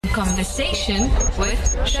Conversation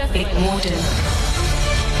with Shafiq Morton.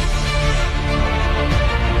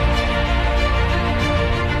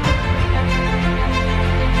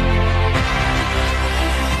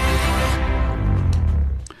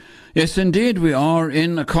 Yes, indeed, we are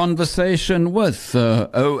in a conversation with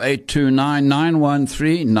 0829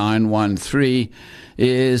 913 913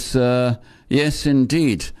 is, yes,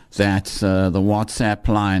 indeed, that's the WhatsApp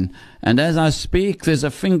line. And as I speak, there's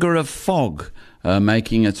a finger of fog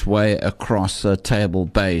making its way across Table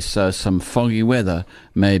Bay, so some foggy weather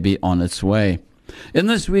may be on its way. In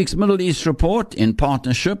this week's Middle East Report, in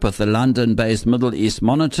partnership with the London-based Middle East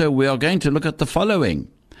Monitor, we are going to look at the following.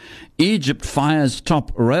 Egypt fires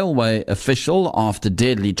top railway official after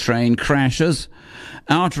deadly train crashes.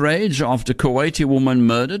 Outrage after Kuwaiti woman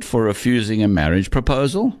murdered for refusing a marriage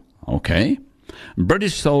proposal. Okay.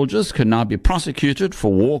 British soldiers can now be prosecuted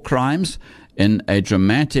for war crimes in a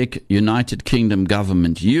dramatic United Kingdom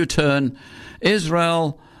government U-turn.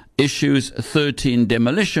 Israel issues 13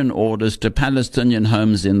 demolition orders to Palestinian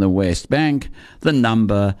homes in the West Bank. The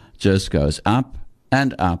number just goes up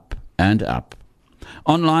and up and up.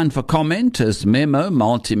 Online for comment is Memo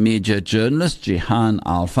multimedia journalist Jihan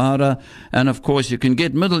Al-Fara. And of course, you can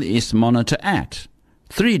get Middle East Monitor at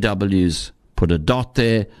 3Ws, put a dot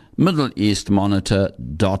there,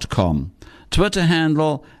 middleeastmonitor.com. Twitter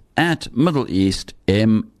handle at Middle East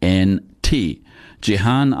MNT.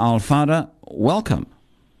 Jihan Al-Fara, welcome.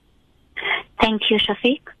 Thank you,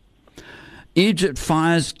 Shafiq. Egypt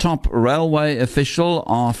fires top railway official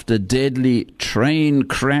after deadly train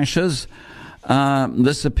crashes.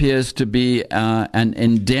 This appears to be an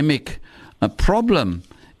endemic problem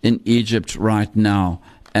in Egypt right now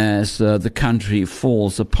as the country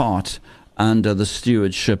falls apart under the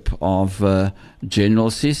stewardship of General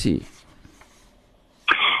Sisi.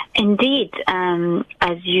 Indeed,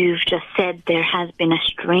 as you've just said, there has been a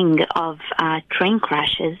string of train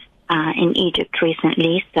crashes in Egypt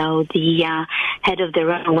recently. So the head of the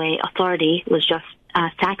railway authority was just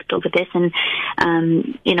sacked over this, and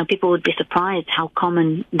people would be surprised how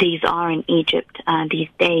common these are in Egypt these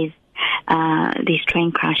days. These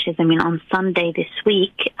train crashes. I mean, on Sunday this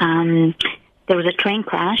week, there was a train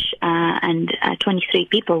crash, and 23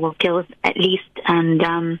 people were killed at least,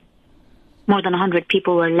 and more than 100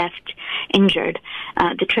 people were left injured.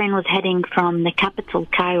 The train was heading from the capital,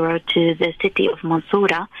 Cairo, to the city of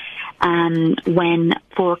Mansoura when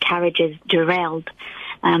 4 carriages derailed.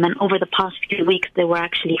 And over the past few weeks, there were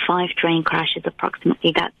actually 5 train crashes,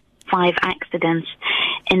 approximately. That's 5 accidents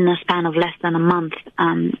in the span of less than a month.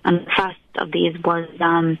 And the first of these was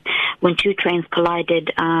when 2 trains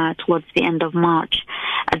collided towards the end of March.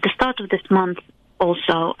 At the start of this month,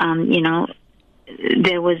 also,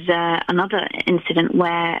 there was another incident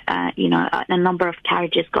where, a number of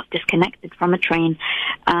carriages got disconnected from a train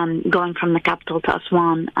going from the capital to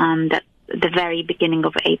Aswan at the very beginning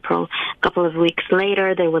of April. A couple of weeks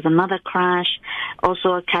later, there was another crash.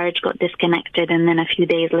 Also, a carriage got disconnected, and then a few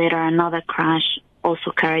days later, another crash.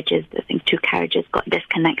 Also, carriages, I think 2 carriages got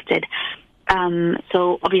disconnected.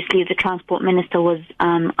 So obviously the transport minister was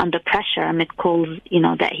under pressure amid calls,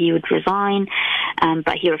 that he would resign,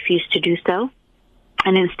 but he refused to do so,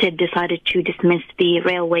 and instead decided to dismiss the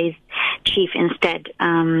railways chief instead.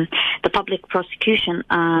 The public prosecution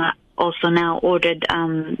also now ordered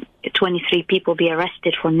 23 people be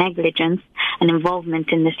arrested for negligence and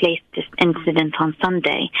involvement in this latest incident on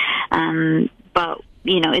Sunday. But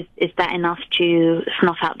is that enough to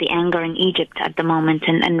snuff out the anger in Egypt at the moment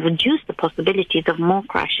and reduce the possibilities of more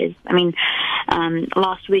crashes? I mean,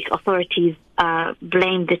 last week authorities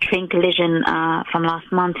blamed the train collision from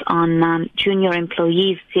last month on junior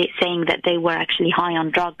employees, saying that they were actually high on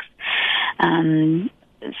drugs.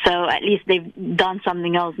 So at least they've done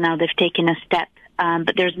something else now. They've taken a step.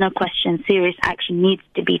 But there's no question serious action needs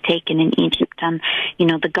to be taken in Egypt. And,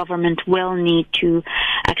 the government will need to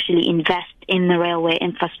actually invest in the railway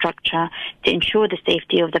infrastructure to ensure the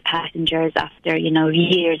safety of the passengers after,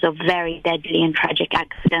 years of very deadly and tragic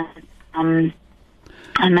accidents. And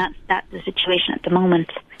that's the situation at the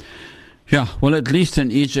moment. Yeah, well, at least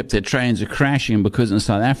in Egypt, their trains are crashing because in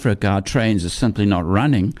South Africa, our trains are simply not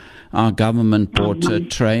running. Our government bought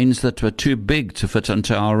trains that were too big to fit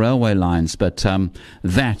onto our railway lines, but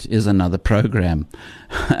that is another program.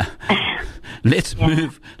 Let's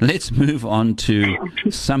move on to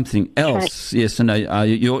something else. Yes, and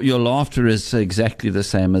your laughter is exactly the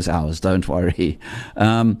same as ours. Don't worry.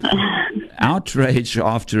 Outrage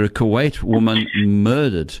after a Kuwait woman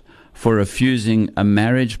murdered for refusing a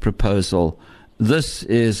marriage proposal. This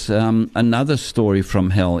is another story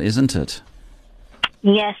from hell, isn't it?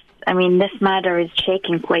 Yes, I mean, this matter is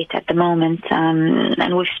shaking Kuwait at the moment,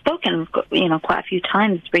 and we've spoken, quite a few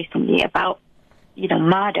times recently about,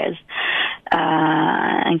 murders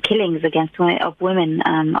and killings of women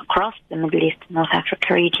across the Middle East and North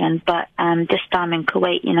Africa region. But this time in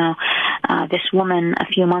Kuwait, this woman a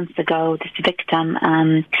few months ago, this victim,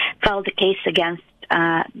 filed a case against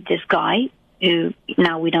this guy, who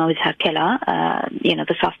now we know is her killer,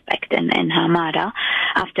 the suspect in her murder,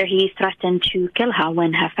 after he threatened to kill her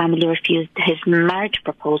when her family refused his marriage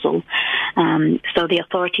proposal. So the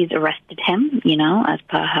authorities arrested him, as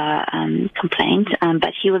per her complaint,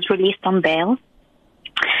 but he was released on bail.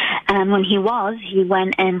 And when he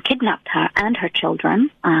went and kidnapped her and her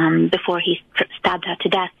children before he stabbed her to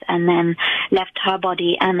death, and then left her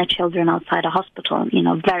body and the children outside a hospital.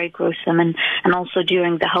 Very gruesome, and also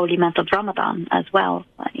during the holy month of Ramadan as well.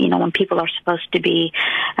 When people are supposed to be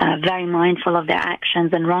very mindful of their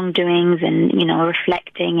actions and wrongdoings, and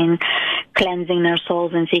reflecting and cleansing their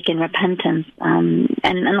souls and seeking repentance.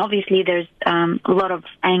 And obviously there's a lot of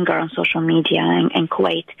anger on social media in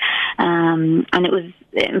Kuwait, and it was,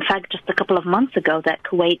 in fact, just a couple of months ago that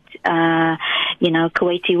Kuwait,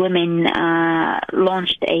 Kuwaiti women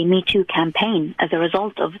launched a Me Too campaign as a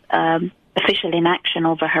result of official inaction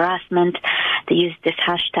over harassment. They used this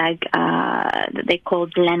hashtag that they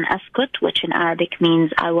called Len Askut, which in Arabic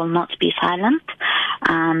means I will not be silent,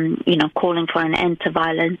 calling for an end to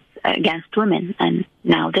violence against women. And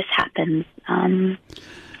now this happens.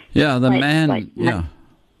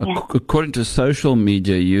 According to social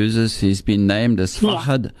media users, he's been named as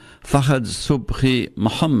Fahad Subhi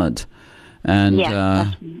Muhammad. And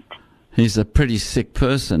he's a pretty sick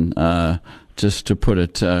person, just to put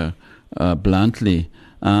it bluntly.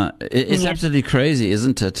 It's absolutely crazy,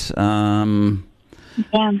 isn't it? I mean,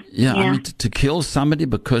 to kill somebody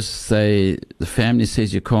because the family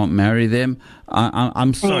says you can't marry them.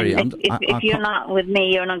 I'm sorry. If you're not with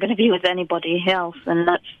me, you're not going to be with anybody else, and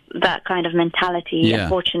that kind of mentality,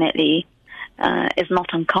 unfortunately, is not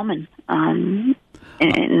uncommon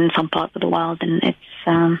in some parts of the world, and it's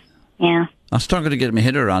I struggle to get my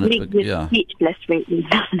head around it. But, speechless, really,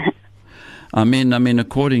 doesn't it? I mean,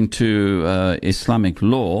 according to Islamic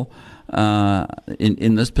law,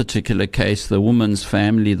 in this particular case, the woman's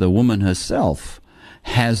family, the woman herself,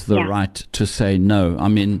 has the right to say no. I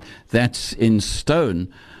mean, that's in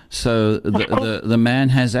stone. So the man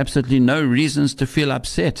has absolutely no reasons to feel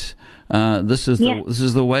upset. This is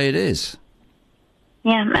the way it is.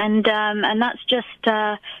 Yeah, and that's just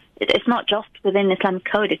it's not just within Islamic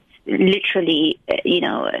code. It's literally,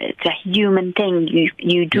 it's a human thing.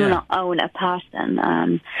 You do not own a person,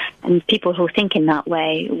 and people who think in that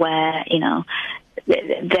way, where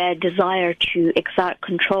their desire to exert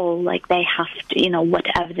control, like they have to,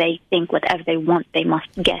 whatever they think, whatever they want, they must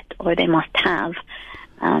get or they must have.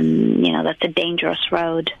 That's a dangerous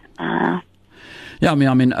road. I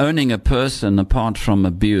mean, owning a person apart from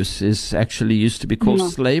abuse is actually used to be called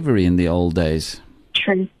slavery in the old days.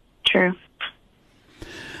 True.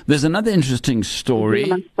 There's another interesting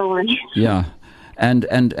story. Yeah. And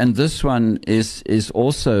this one is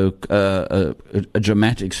also a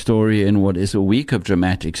dramatic story in what is a week of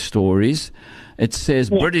dramatic stories. It says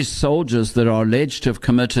British soldiers that are alleged to have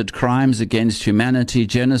committed crimes against humanity,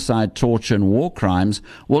 genocide, torture, and war crimes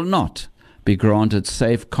will not be granted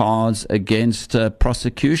safeguards against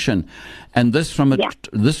prosecution. And this from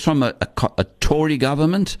a Tory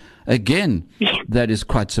government, again, that is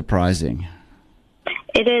quite surprising.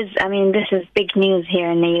 It is. I mean, this is big news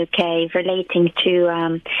here in the UK relating to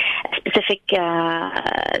a specific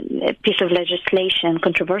piece of legislation,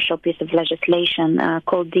 controversial piece of legislation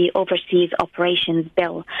called the Overseas Operations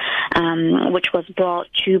Bill, which was brought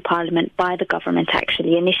to Parliament by the government,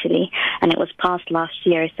 actually, initially, and it was passed last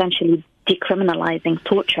year, essentially decriminalizing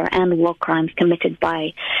torture and war crimes committed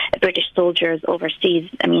by British soldiers overseas.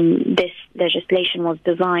 I mean, this legislation was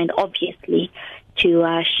designed, obviously,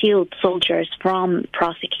 to shield soldiers from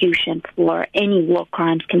prosecution for any war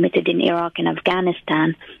crimes committed in Iraq and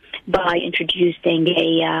Afghanistan by introducing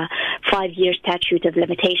a 5-year statute of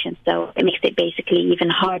limitations. So it makes it basically even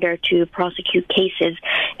harder to prosecute cases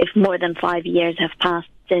if more than 5 years have passed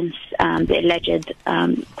since the alleged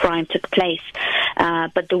crime took place.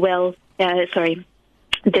 But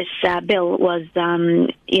this bill was,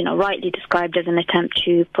 rightly described as an attempt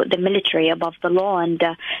to put the military above the law, and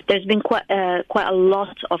there's been quite a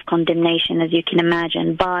lot of condemnation, as you can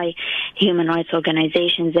imagine, by human rights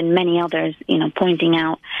organizations and many others, pointing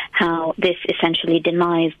out how this essentially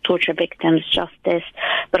denies torture victims justice,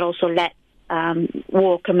 but also lets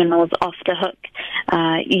war criminals off the hook.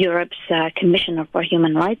 Europe's Commissioner for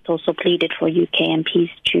Human Rights also pleaded for UK MPs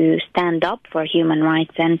to stand up for human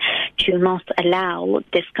rights and to not allow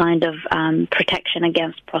this kind of protection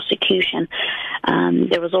against prosecution.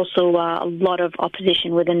 There was also a lot of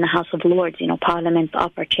opposition within the House of Lords, Parliament's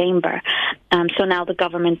upper chamber. So now the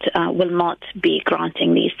government will not be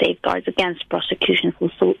granting these safeguards against prosecution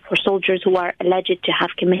for soldiers who are alleged to have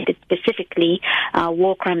committed specifically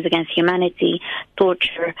war crimes against humanity,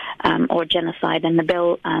 torture, or genocide. And the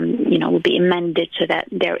bill, will be amended so that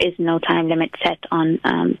there is no time limit set on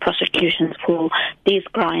prosecutions for these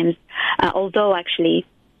crimes. Although actually,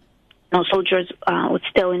 soldiers would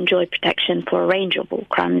still enjoy protection for a range of war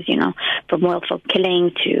crimes, from willful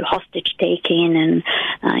killing to hostage taking and,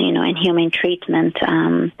 inhumane treatment.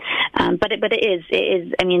 But it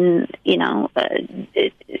is. I mean,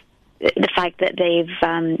 the fact that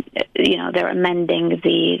they're amending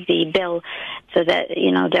the bill so that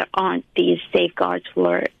there aren't these safeguards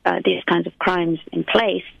for these kinds of crimes in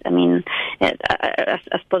place. I mean, I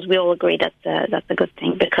suppose we all agree that's a good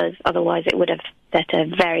thing, because otherwise it would have set a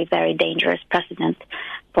very, very dangerous precedent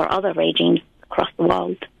for other regimes across the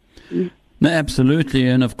world. No, absolutely,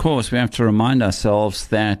 and of course we have to remind ourselves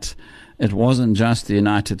that it wasn't just the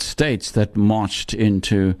United States that marched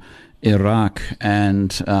into Iraq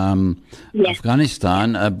and Yes.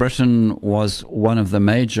 Afghanistan. Britain was one of the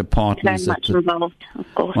major partners. Very much involved,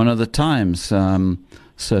 of course. One of the times,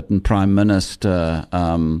 certain Prime Minister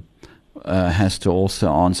has to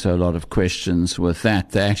also answer a lot of questions with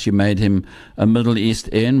that. They actually made him a Middle East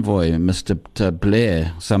envoy, Mr.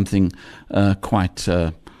 Blair, something quite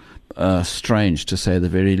strange, to say the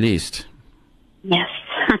very least. Yes.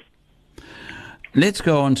 Let's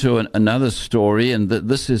go on to another story, and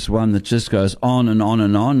this is one that just goes on and on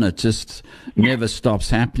and on. It just never stops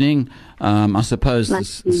happening. I suppose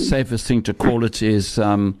the safest thing to call it is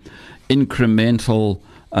incremental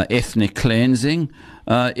ethnic cleansing.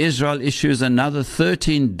 Israel issues another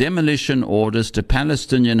 13 demolition orders to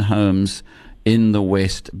Palestinian homes in the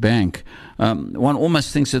West Bank. One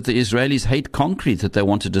almost thinks that the Israelis hate concrete, that they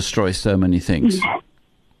want to destroy so many things.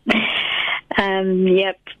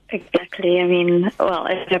 Yep, exactly. I mean, well,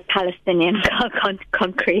 if they're Palestinian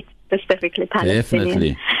concrete, specifically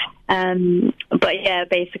Palestinian. Definitely. But yeah,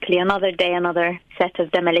 basically another day, another set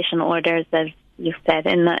of demolition orders, as you said,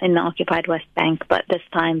 in the occupied West Bank, but this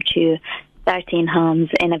time to 13 homes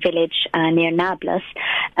in a village near Nablus.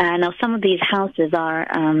 Now, some of these houses are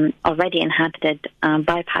already inhabited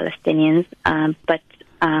by Palestinians, but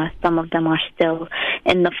some of them are still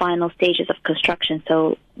in the final stages of construction,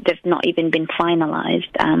 so they've not even been finalized,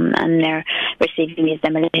 and they're receiving these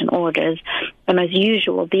demolition orders. And as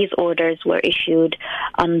usual, these orders were issued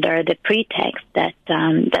under the pretext that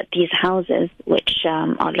these houses, which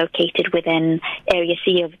are located within Area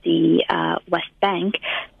C of the West Bank,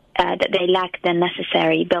 that they lack the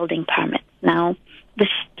necessary building permits. Now, this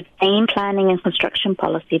is the same planning and construction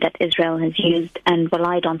policy that Israel has used and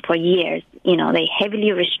relied on for years. They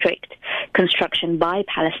heavily restrict construction by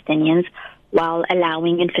Palestinians while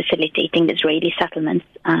allowing and facilitating Israeli settlements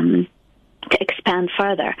to expand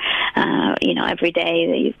further. Every day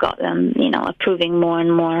you've got them, approving more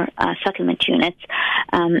and more settlement units.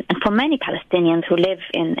 And for many Palestinians who live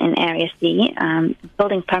in Area C,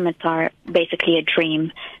 building permits are basically a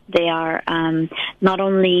dream. They are not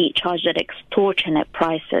only charged at extortionate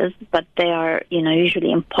prices, but they are,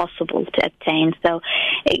 usually impossible to obtain. So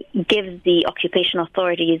it gives the occupation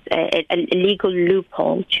authorities a legal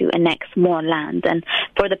loophole to annex more land. And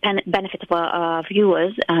for the benefit of our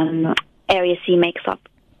viewers, Area C makes up,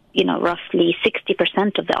 roughly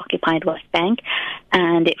 60% of the occupied West Bank,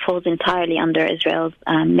 and it falls entirely under Israel's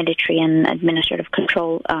military and administrative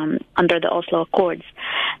control under the Oslo Accords.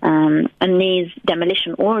 And these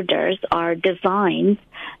demolition orders are designed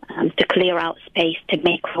to clear out space to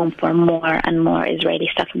make room for more and more Israeli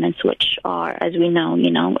settlements, which are, as we know,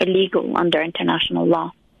 illegal under international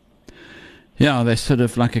law. Yeah, they're sort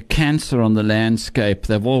of like a cancer on the landscape.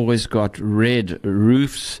 They've always got red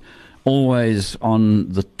roofs, always on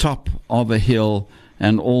the top of a hill,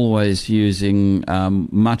 and always using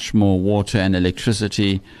much more water and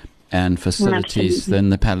electricity and facilities than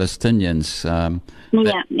the Palestinians. And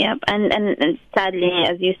sadly,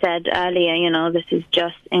 as you said earlier, this is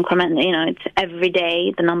just incremental. It's every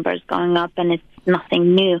day the numbers going up, and it's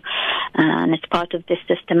nothing new. And it's part of this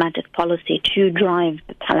systematic policy to drive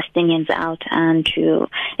the Palestinians out and to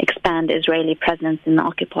expand Israeli presence in the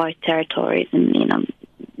occupied territories, and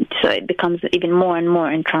so it becomes even more and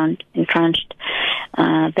more entrenched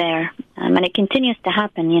there. And it continues to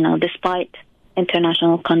happen, despite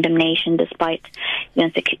international condemnation, despite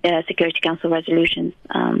Security Council resolutions,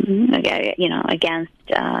 against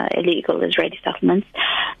illegal Israeli settlements.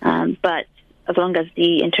 But as long as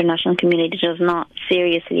the international community does not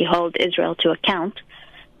seriously hold Israel to account,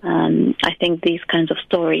 I think these kinds of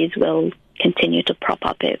stories will continue to prop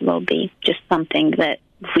up. It will be just something that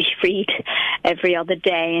we read every other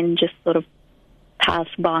day and just sort of pass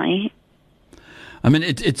by. I mean,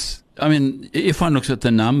 if one looks at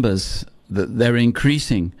the numbers, they're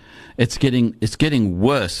increasing. It's getting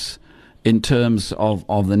worse in terms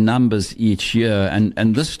of the numbers each year,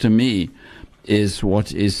 and this to me is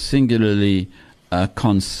what is singularly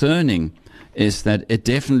concerning. Is that it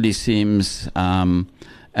definitely seems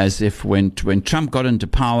as if when Trump got into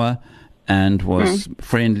power and was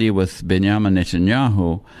friendly with Benjamin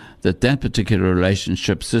Netanyahu, that particular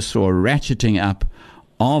relationship just saw a ratcheting up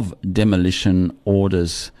of demolition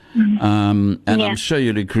orders. I'm sure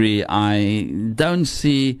you'll agree, I don't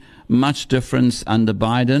see much difference under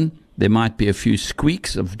Biden. There might be a few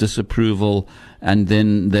squeaks of disapproval, and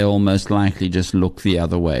then they'll most likely just look the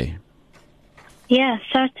other way. Yeah,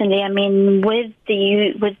 certainly. I mean, with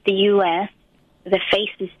the U.S., the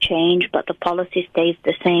faces change, but the policy stays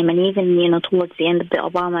the same. And even, towards the end of the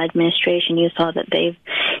Obama administration, you saw that they've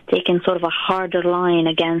taken sort of a harder line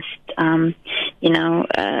against,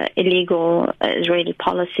 illegal Israeli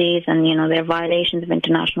policies and, their violations of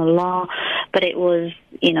international law. But it was,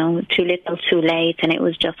 too little, too late, and it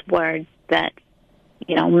was just words that,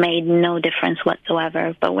 made no difference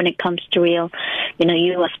whatsoever. But when it comes to real,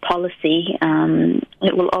 U.S. policy,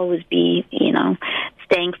 it will always be,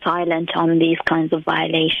 staying silent on these kinds of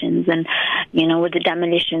violations. And, with the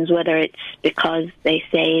demolitions, whether it's because they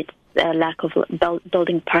say it's a lack of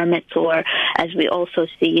building permits, or as we also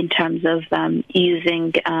see in terms of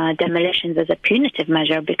using demolitions as a punitive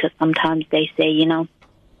measure, because sometimes they say,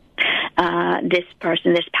 this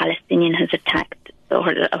Palestinian has attacked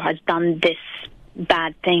or has done this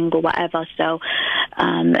bad thing or whatever, so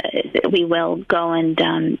we will go and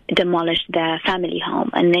demolish their family home.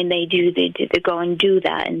 And then they go and do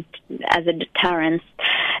that, and as a deterrence,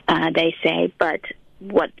 they say. But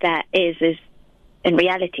what that is in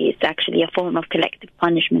reality, it's actually a form of collective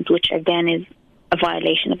punishment, which again is a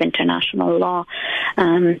violation of international law.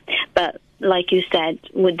 But like you said,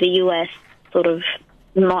 with the U.S. sort of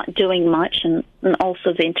not doing much, and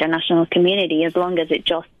also the international community, as long as it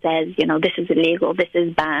just says, this is illegal, this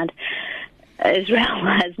is bad, Israel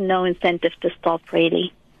has no incentive to stop,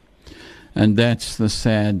 really. And that's the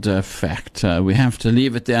sad fact. We have to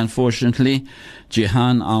leave it there, unfortunately.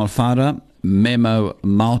 Jihan Al-Farah, Memo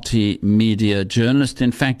multimedia journalist.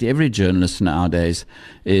 In fact, every journalist nowadays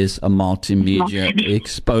is a multimedia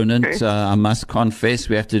exponent. I must confess,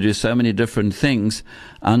 we have to do so many different things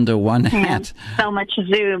under one hat. So much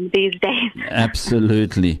Zoom these days.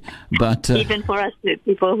 Absolutely. But even for us,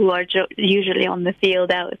 people who are usually on the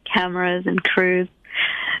field out with cameras and crews,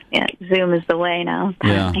 Zoom is the way now.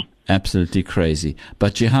 Apparently. Yeah, absolutely crazy.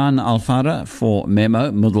 But Jihan Al-Farah for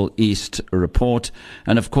Memo, Middle East Report.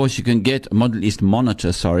 And of course, you can get Middle East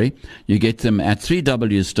Monitor, You get them at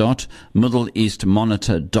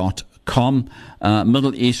www.middleeastmonitor.com.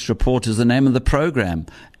 Middle East Report is the name of the program,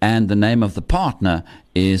 and the name of the partner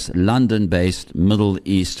is London-based Middle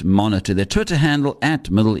East Monitor. Their Twitter handle at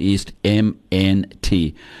Middle East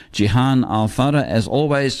MNT. Jihan Al-Farah, as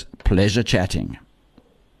always, pleasure chatting.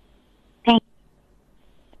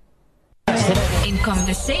 In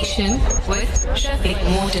conversation with Shafiq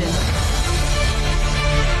Morton.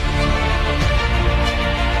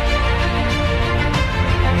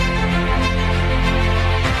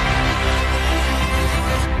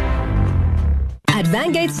 At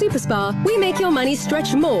Vangate Superspa, we make your money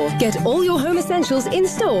stretch more. Get all your home essentials in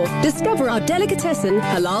store. Discover our delicatessen,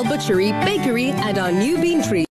 halal butchery, bakery, and our new bean tree.